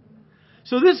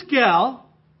 So this gal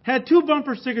had 2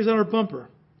 bumper stickers on her bumper.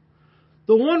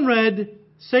 The one read,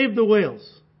 "Save the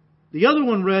whales." The other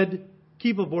one read,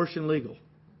 "Keep abortion legal."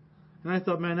 And I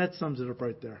thought, man, that sums it up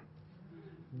right there.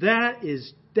 That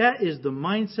is the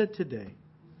mindset today.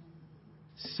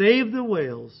 Save the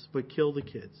whales, but kill the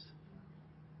kids.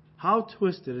 How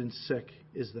twisted and sick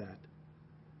is that?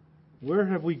 Where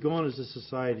have we gone as a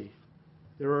society?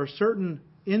 There are certain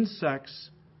insects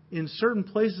in certain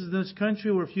places in this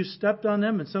country where if you stepped on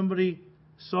them and somebody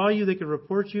saw you, they could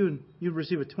report you and you'd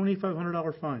receive a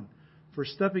 $2,500 fine for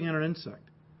stepping on an insect.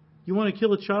 You want to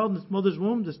kill a child in its mother's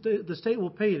womb? The state will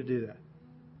pay you to do that.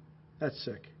 That's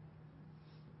sick.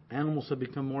 Animals have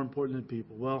become more important than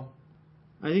people. Well,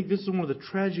 I think this is one of the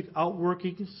tragic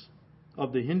outworkings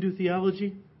of the Hindu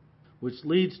theology, which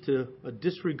leads to a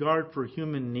disregard for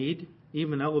human need,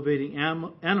 even elevating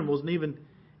animals and even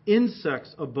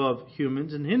insects above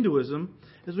humans. In Hinduism,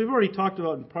 as we've already talked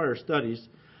about in prior studies,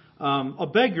 a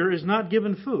beggar is not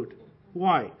given food.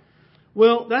 Why?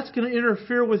 Well, that's going to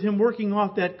interfere with him working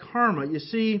off that karma. You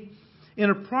see, in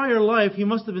a prior life, he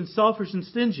must have been selfish and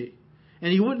stingy,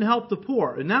 and he wouldn't help the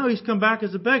poor. And now he's come back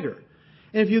as a beggar.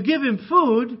 And if you give him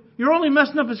food, you're only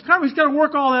messing up his karma. He's got to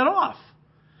work all that off.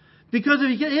 Because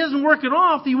if he doesn't work it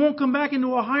off, he won't come back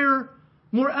into a higher,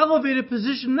 more elevated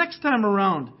position next time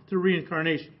around through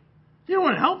reincarnation. You don't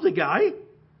want to help the guy.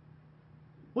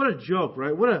 What a joke,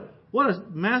 right? What a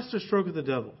master stroke of the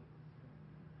devil.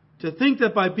 To think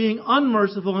that by being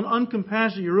unmerciful and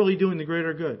uncompassionate, you're really doing the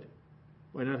greater good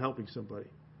by not helping somebody.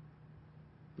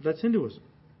 But that's Hinduism.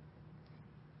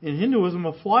 In Hinduism,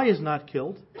 a fly is not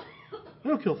killed. They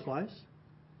don't kill flies.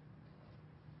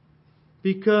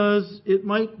 Because it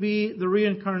might be the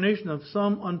reincarnation of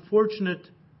some unfortunate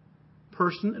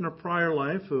person in a prior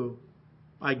life who,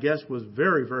 I guess, was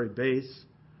very, very base,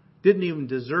 didn't even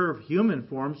deserve human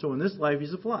form, so in this life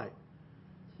he's a fly.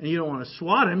 And you don't want to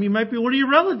swat him, you might be one of your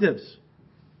relatives.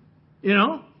 You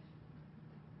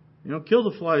don't kill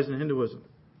the flies in Hinduism.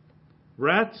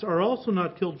 Rats are also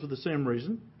not killed for the same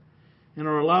reason, and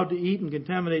are allowed to eat and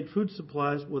contaminate food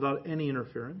supplies without any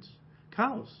interference.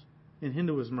 Cows in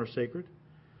Hinduism are sacred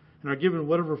and are given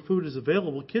whatever food is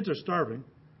available. Kids are starving.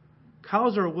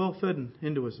 Cows are well fed in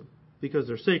Hinduism because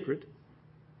they're sacred.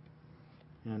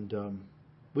 And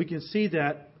we can see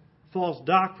that false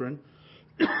doctrine,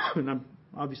 and I'm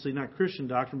obviously not Christian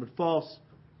doctrine, but false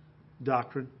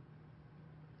doctrine,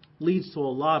 leads to a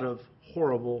lot of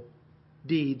horrible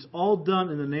deeds, all done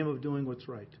in the name of doing what's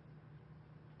right.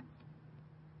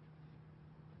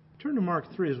 Turn to Mark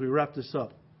 3 as we wrap this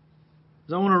up.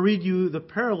 I want to read you the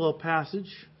parallel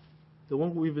passage, the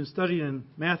one we've been studying in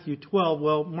Matthew 12.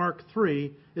 Well, Mark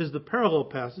 3 is the parallel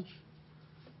passage.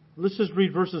 Let's just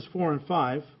read verses 4 and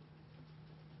 5.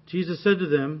 Jesus said to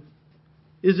them,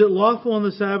 "Is it lawful on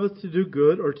the Sabbath to do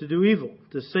good or to do evil,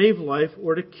 to save life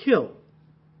or to kill?"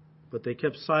 But they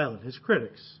kept silent, his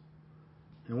critics.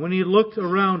 And when he looked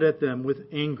around at them with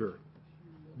anger,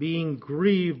 being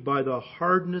grieved by the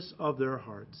hardness of their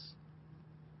hearts.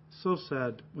 So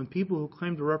sad when people who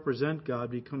claim to represent God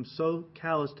become so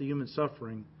callous to human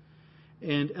suffering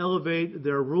and elevate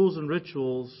their rules and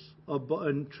rituals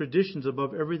and traditions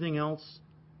above everything else.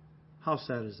 How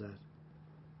sad is that?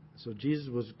 So Jesus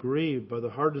was grieved by the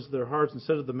hardness of their hearts and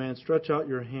said to the man, "Stretch out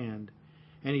your hand."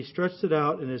 And he stretched it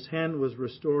out, and his hand was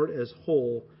restored as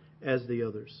whole as the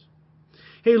others.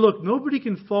 Hey, look, nobody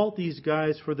can fault these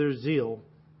guys for their zeal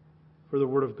for the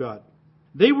Word of God.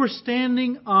 They were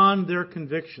standing on their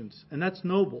convictions, and that's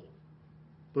noble,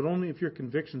 but only if your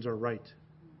convictions are right.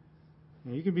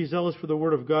 Now, you can be zealous for the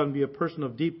Word of God and be a person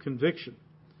of deep conviction,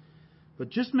 but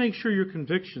just make sure your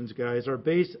convictions, guys, are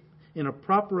based in a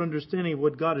proper understanding of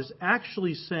what God is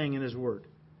actually saying in His Word.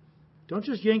 Don't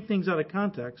just yank things out of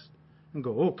context and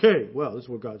go, "Okay, well, this is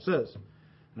what God says,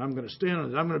 and I'm going to stand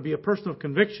on it. I'm going to be a person of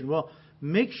conviction." Well,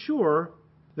 make sure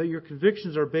that your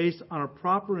convictions are based on a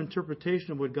proper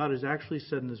interpretation of what God has actually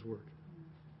said in His Word.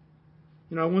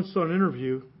 You know, I once saw an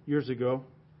interview years ago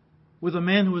with a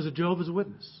man who was a Jehovah's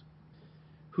Witness,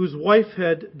 whose wife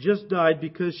had just died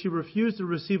because she refused to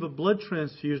receive a blood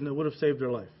transfusion that would have saved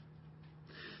her life.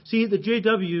 See, the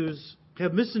JWs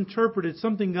have misinterpreted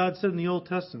something God said in the Old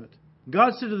Testament.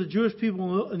 God said to the Jewish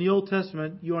people in the Old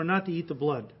Testament, "You are not to eat the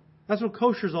blood." That's what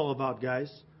kosher is all about,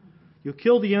 guys. You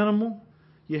kill the animal,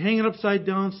 you hang it upside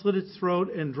down, slit its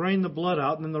throat, and drain the blood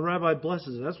out, and then the rabbi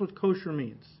blesses it. That's what kosher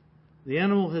means. The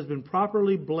animal has been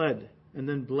properly bled and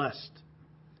then blessed.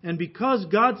 And because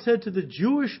God said to the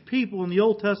Jewish people in the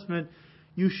Old Testament,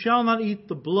 "You shall not eat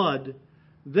the blood,"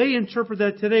 they interpret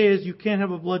that today as you can't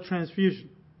have a blood transfusion.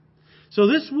 So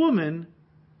this woman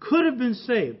could have been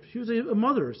saved. She was a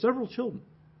mother of several children.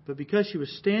 But because she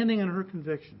was standing on her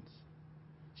convictions,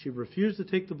 she refused to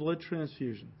take the blood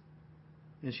transfusion,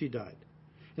 and she died.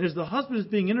 And as the husband is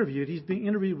being interviewed, he's being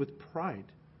interviewed with pride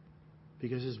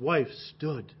because his wife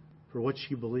stood for what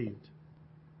she believed.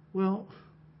 Well,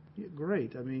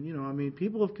 great.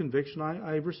 People of conviction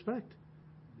I respect.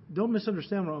 Don't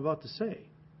misunderstand what I'm about to say.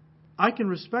 I can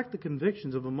respect the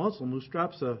convictions of a Muslim who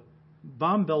straps a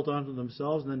bomb belt onto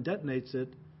themselves and then detonates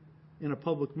it in a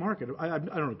public market. I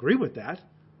don't agree with that.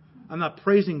 I'm not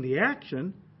praising the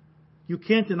action. You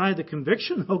can't deny the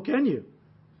conviction, how can you?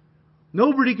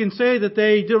 Nobody can say that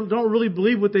they don't really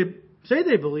believe what they say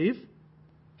they believe.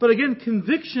 But again,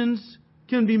 convictions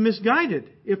can be misguided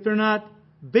if they're not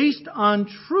based on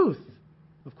truth.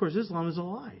 Of course, Islam is a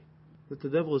lie that the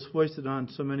devil has foisted on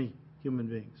so many human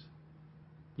beings.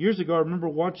 Years ago, I remember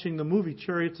watching the movie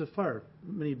Chariots of Fire.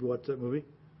 Many of you watched that movie,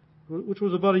 which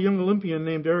was about a young Olympian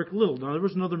named Eric Liddell. Now, there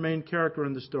was another main character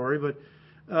in the story, but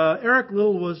Eric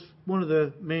Liddell was one of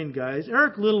the main guys.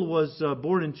 Eric Liddell was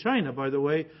born in China, by the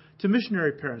way, to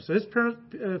missionary parents. So his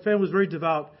family was very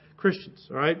devout Christians,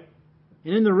 all right?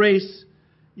 And in the race,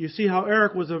 you see how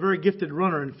Eric was a very gifted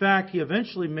runner. In fact, he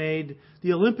eventually made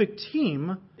the Olympic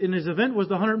team, and his event was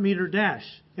the 100-meter dash.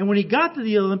 And when he got to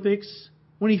the Olympics,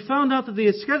 when he found out that they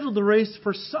had scheduled the race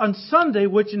on Sunday,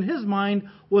 which in his mind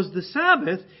was the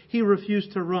Sabbath, he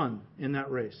refused to run in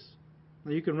that race.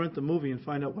 Now, you can rent the movie and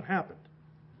find out what happened.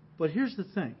 But here's the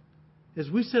thing. As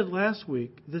we said last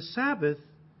week, the Sabbath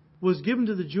was given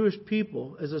to the Jewish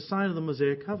people as a sign of the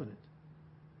Mosaic covenant.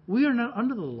 We are not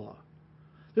under the law.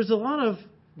 There's a lot of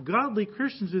godly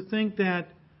Christians who think that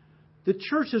the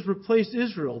church has replaced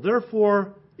Israel.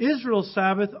 Therefore, Israel's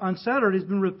Sabbath on Saturday has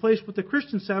been replaced with the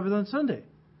Christian Sabbath on Sunday.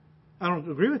 I don't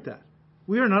agree with that.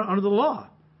 We are not under the law.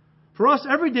 For us,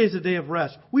 every day is a day of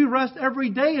rest. We rest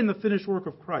every day in the finished work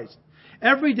of Christ.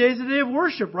 Every day is a day of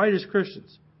worship, right, as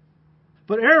Christians.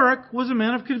 But Eric was a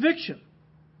man of conviction.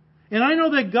 And I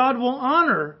know that God will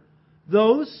honor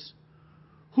those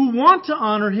who want to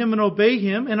honor Him and obey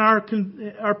Him, and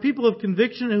are people of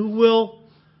conviction who will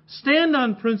stand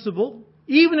on principle,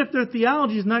 even if their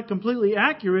theology is not completely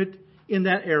accurate in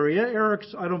that area.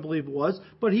 Eric's, I don't believe it was,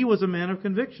 but he was a man of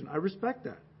conviction. I respect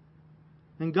that.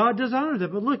 And God does honor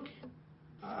that. But look,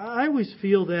 I always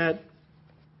feel that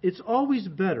it's always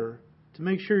better to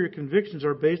make sure your convictions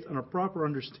are based on a proper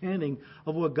understanding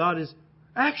of what God has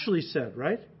actually said,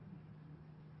 right?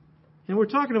 And we're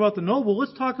talking about the noble.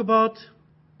 Let's talk about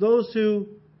those who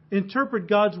interpret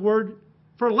God's Word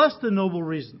for less than noble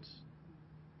reasons.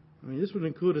 I mean, this would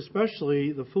include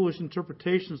especially the foolish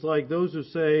interpretations like those who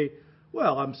say,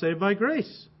 well, I'm saved by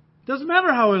grace. Doesn't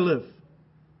matter how I live.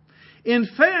 In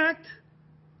fact,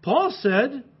 Paul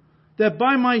said that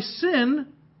by my sin,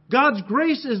 God's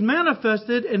grace is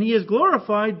manifested and He is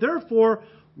glorified. Therefore,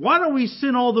 why don't we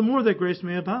sin all the more that grace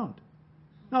may abound?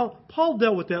 Now, Paul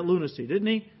dealt with that lunacy, didn't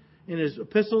he? In his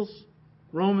epistles,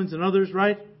 Romans and others,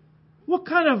 right? What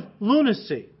kind of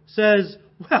lunacy says,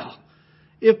 well,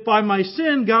 if by my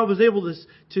sin God was able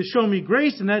to show me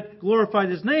grace and that glorified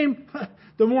His name,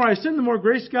 the more I sin, the more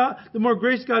grace God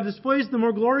displays, the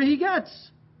more glory He gets.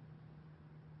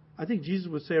 I think Jesus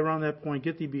would say around that point,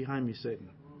 get thee behind me, Satan.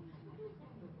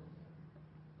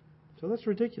 So that's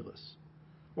ridiculous.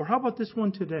 Or how about this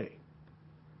one today?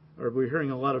 Or we're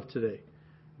hearing a lot of today.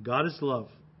 God is love.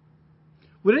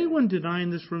 Would anyone deny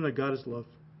in this room that God is love?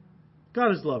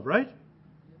 God is love, right?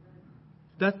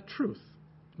 That's the truth.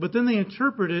 But then they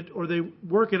interpret it or they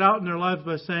work it out in their lives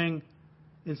by saying,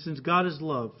 and since God is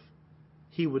love,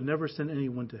 He would never send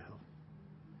anyone to hell.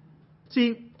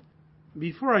 See,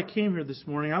 before I came here this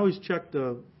morning, I always check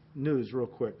the news real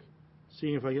quick,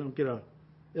 seeing if I don't get an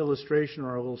illustration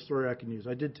or a little story I can use.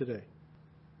 I did today.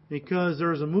 Because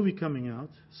there is a movie coming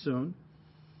out soon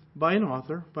by an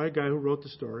author, by a guy who wrote the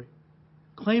story,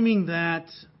 claiming that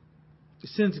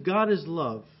since God is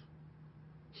love,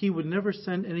 He would never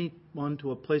send anyone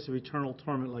to a place of eternal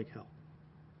torment like hell.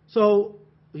 So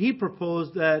he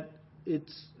proposed that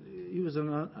he was an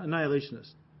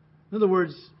annihilationist. In other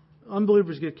words,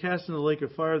 unbelievers get cast into the lake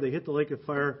of fire, they hit the lake of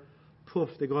fire, poof,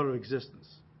 they go out of existence.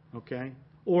 Okay?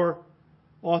 Or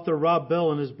author Rob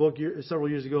Bell in his book several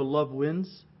years ago, Love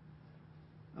Wins,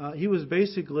 he was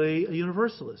basically a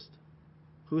universalist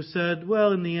who said,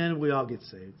 well, in the end, we all get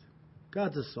saved.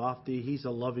 God's a softie. He's a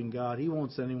loving God. He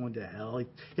won't send anyone to hell.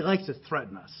 He likes to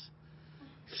threaten us,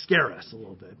 scare us a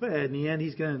little bit. But in the end,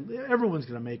 everyone's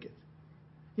going to make it.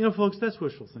 You know, folks, that's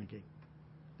wishful thinking.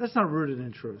 That's not rooted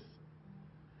in truth.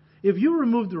 If you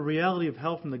remove the reality of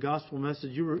hell from the gospel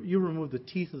message, you remove the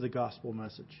teeth of the gospel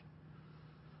message.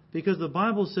 Because the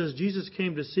Bible says Jesus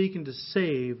came to seek and to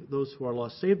save those who are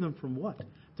lost. Save them from what?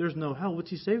 There's no hell. What's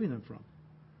He saving them from?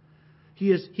 He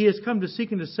has come to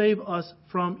seek and to save us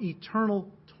from eternal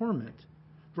torment,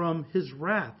 from His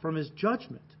wrath, from His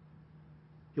judgment,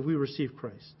 if we receive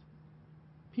Christ.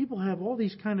 People have all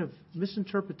these kind of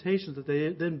misinterpretations that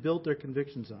they then build their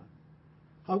convictions on.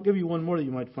 I'll give you one more that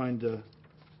you might find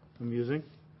amusing.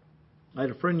 I had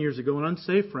a friend years ago, an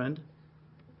unsafe friend,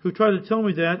 who tried to tell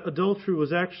me that adultery with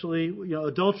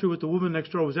the woman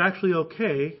next door was actually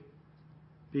okay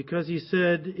because he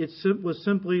said it was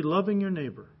simply loving your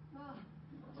neighbor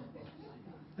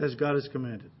as God has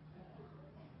commanded.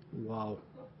 Wow.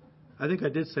 I think I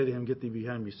did say to him, get thee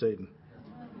behind me, Satan.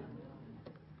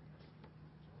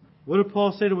 What did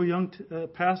Paul say to a young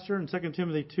pastor in 2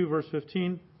 Timothy 2, verse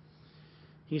 15?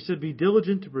 He said, be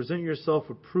diligent to present yourself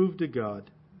approved to God,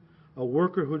 a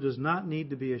worker who does not need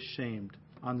to be ashamed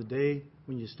on the day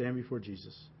when you stand before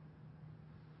Jesus.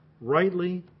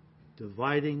 Rightly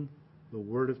dividing the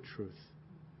word of truth.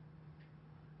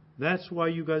 That's why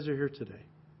you guys are here today.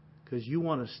 Because you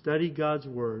want to study God's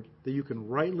Word, that you can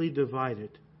rightly divide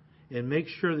it and make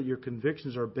sure that your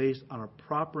convictions are based on a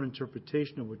proper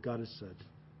interpretation of what God has said.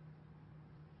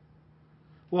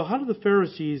 Well, how did the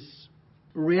Pharisees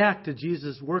react to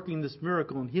Jesus working this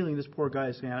miracle and healing this poor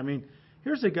guy's hand? I mean,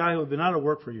 here's a guy who had been out of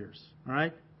work for years, all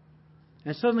right?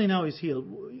 And suddenly now he's healed.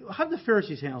 How did the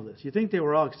Pharisees handle this? You think they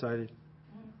were all excited?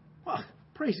 Well,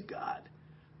 praise God.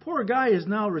 Poor guy is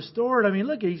now restored. I mean,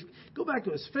 look, he go back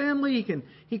to his family.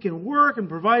 He can work and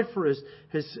provide for his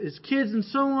kids and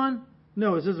so on.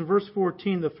 No, it says in verse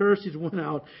 14, the Pharisees went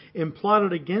out and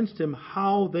plotted against him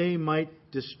how they might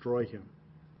destroy him.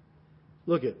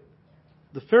 Look at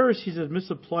the Pharisees had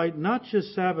misapplied not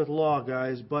just Sabbath law,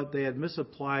 guys, but they had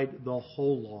misapplied the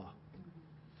whole law.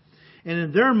 And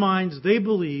in their minds, they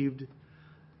believed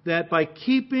that by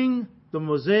keeping the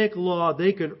Mosaic law,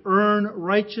 they could earn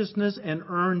righteousness and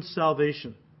earn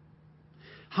salvation.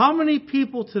 How many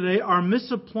people today are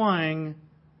misapplying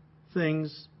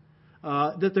things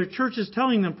that their church is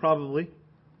telling them probably,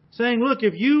 saying, look,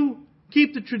 if you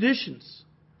keep the traditions,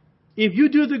 if you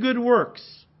do the good works,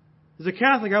 as a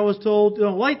Catholic I was told,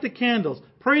 light the candles,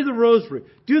 pray the rosary,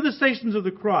 do the Stations of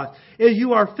the Cross. If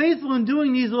you are faithful in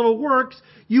doing these little works,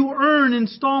 you earn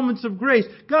installments of grace.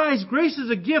 Guys, grace is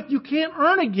a gift. You can't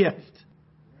earn a gift.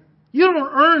 You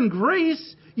don't earn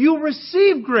grace. You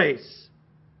receive grace.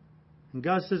 And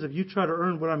God says if you try to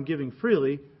earn what I'm giving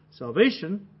freely,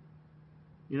 salvation,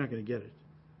 you're not going to get it.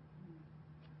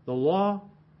 The law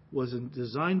was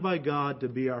designed by God to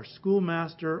be our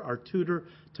schoolmaster, our tutor,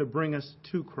 to bring us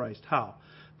to Christ. How?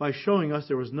 By showing us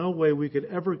there was no way we could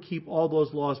ever keep all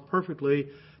those laws perfectly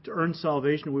to earn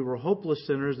salvation. We were hopeless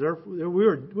sinners. We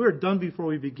were done before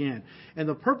we began. And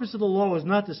the purpose of the law was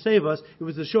not to save us. It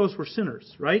was to show us we're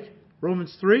sinners, right?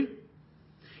 Romans 3.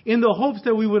 In the hopes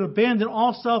that we would abandon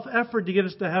all self-effort to get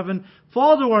us to heaven,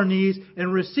 fall to our knees,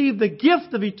 and receive the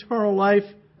gift of eternal life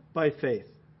by faith.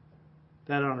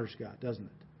 That honors God, doesn't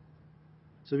it?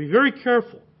 So be very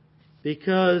careful,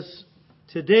 because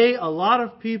today a lot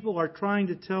of people are trying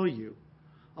to tell you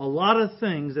a lot of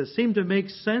things that seem to make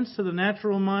sense to the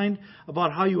natural mind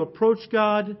about how you approach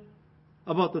God,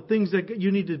 about the things that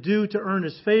you need to do to earn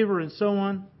His favor and so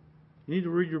on. You need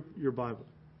to read your Bible.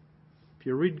 If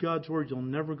you read God's Word, you'll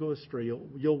never go astray.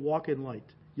 You'll walk in light.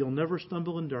 You'll never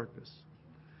stumble in darkness.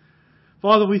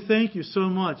 Father, we thank You so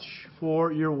much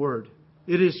for Your Word.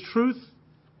 It is truth.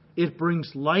 It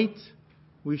brings light.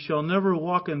 We shall never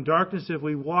walk in darkness if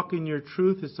we walk in Your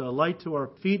truth. It's a light to our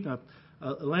feet, and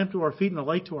a lamp to our feet, and a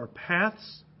light to our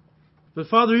paths. But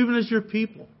Father, even as Your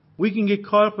people, we can get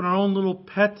caught up in our own little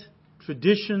pet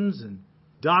traditions and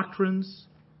doctrines.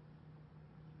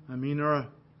 There are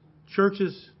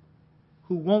churches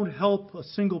who won't help a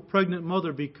single pregnant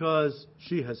mother because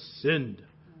she has sinned.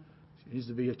 She needs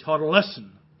to be taught a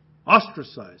lesson,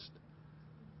 ostracized.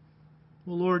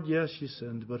 Well, Lord, yes, she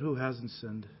sinned, but who hasn't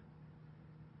sinned?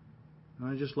 And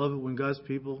I just love it when God's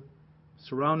people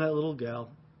surround that little gal,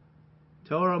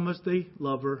 tell her how much they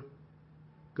love her,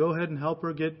 go ahead and help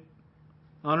her get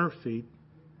on her feet,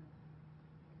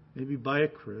 maybe buy a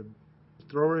crib,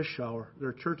 throw her a shower. There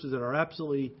are churches that are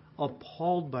absolutely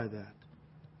appalled by that.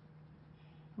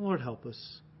 Lord, help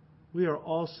us. We are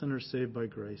all sinners saved by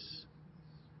grace.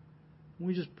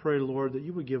 We just pray, Lord, that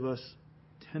You would give us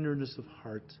tenderness of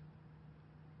heart.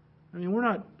 We're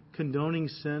not condoning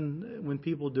sin when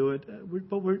people do it,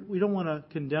 but we don't want to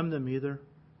condemn them either.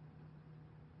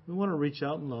 We want to reach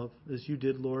out in love, as You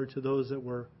did, Lord, to those that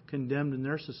were condemned in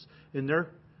their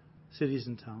cities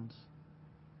and towns.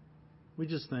 We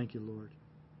just thank You, Lord.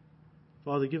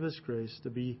 Father, give us grace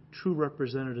to be true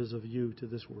representatives of You to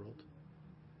this world.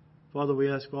 Father,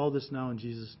 we ask all this now in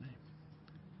Jesus'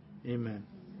 name. Amen.